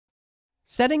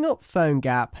Setting up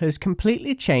Phonegap has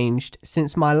completely changed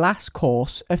since my last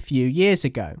course a few years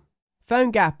ago.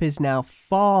 Phonegap is now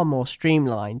far more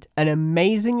streamlined and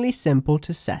amazingly simple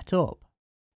to set up.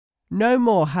 No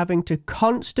more having to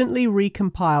constantly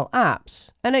recompile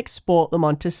apps and export them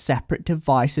onto separate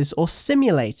devices or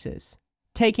simulators,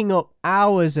 taking up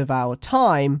hours of our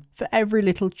time for every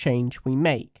little change we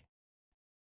make.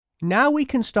 Now we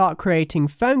can start creating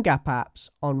Phonegap apps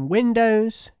on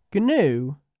Windows,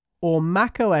 GNU, or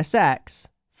Mac OS X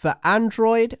for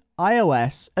Android,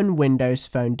 iOS, and Windows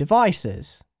Phone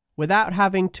devices, without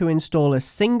having to install a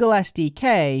single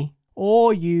SDK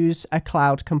or use a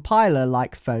cloud compiler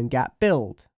like Phonegap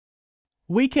Build.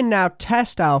 We can now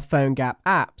test our Phonegap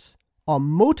apps on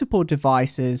multiple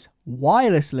devices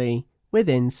wirelessly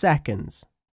within seconds.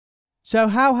 So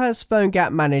how has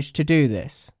Phonegap managed to do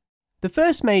this? The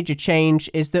first major change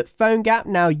is that Phonegap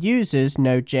now uses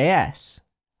Node.js.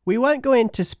 We won't go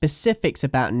into specifics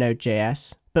about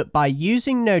Node.js, but by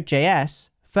using Node.js,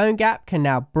 Phonegap can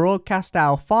now broadcast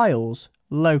our files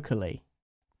locally.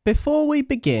 Before we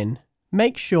begin,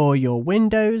 make sure your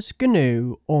Windows,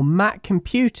 GNU, or Mac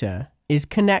computer is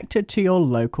connected to your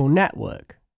local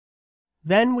network.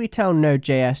 Then we tell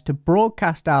Node.js to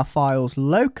broadcast our files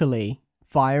locally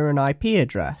via an IP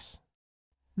address.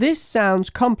 This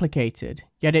sounds complicated,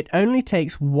 yet it only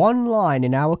takes one line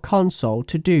in our console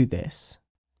to do this.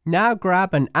 Now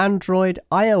grab an Android,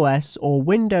 iOS, or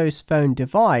Windows Phone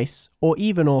device, or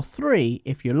even all three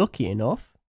if you're lucky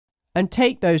enough, and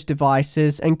take those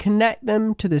devices and connect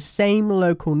them to the same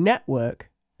local network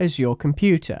as your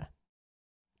computer.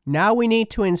 Now we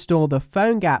need to install the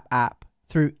Phonegap app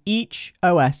through each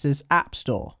OS's App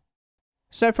Store.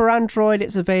 So for Android,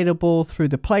 it's available through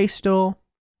the Play Store,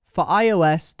 for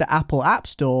iOS, the Apple App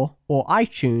Store or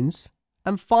iTunes,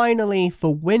 and finally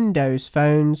for Windows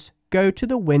phones, go to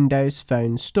the Windows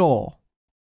Phone Store.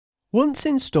 Once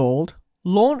installed,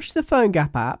 launch the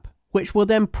Phonegap app, which will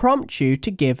then prompt you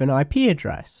to give an IP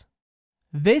address.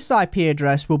 This IP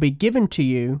address will be given to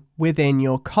you within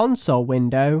your console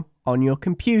window on your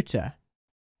computer.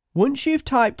 Once you've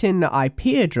typed in the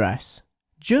IP address,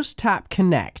 just tap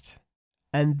Connect,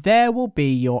 and there will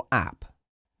be your app.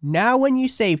 Now when you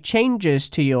save changes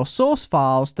to your source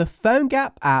files, the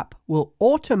Phonegap app will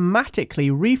automatically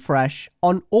refresh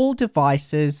on all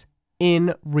devices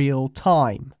in real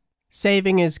time,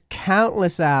 saving us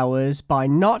countless hours by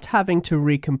not having to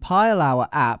recompile our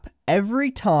app every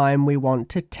time we want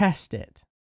to test it.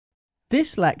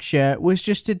 This lecture was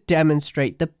just to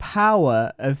demonstrate the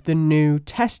power of the new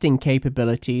testing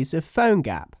capabilities of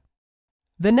Phonegap.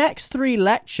 The next 3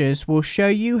 lectures will show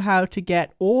you how to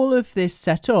get all of this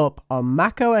set up on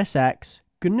Mac OS X,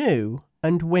 GNU,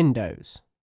 and Windows.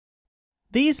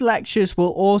 These lectures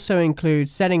will also include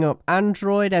setting up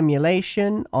Android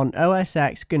emulation on OS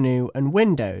X, GNU, and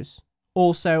Windows,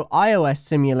 also iOS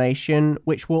simulation,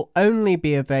 which will only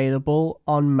be available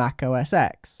on Mac OS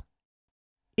X.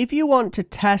 If you want to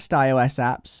test iOS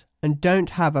apps and don't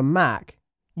have a Mac,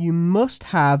 you must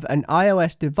have an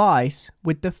iOS device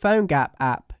with the Phonegap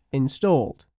app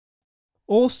installed.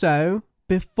 Also,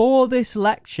 before this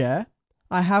lecture,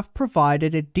 I have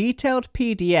provided a detailed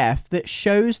PDF that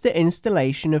shows the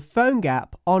installation of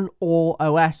Phonegap on all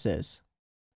OSs.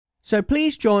 So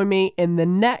please join me in the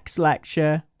next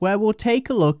lecture where we'll take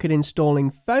a look at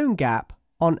installing Phonegap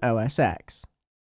on OS X.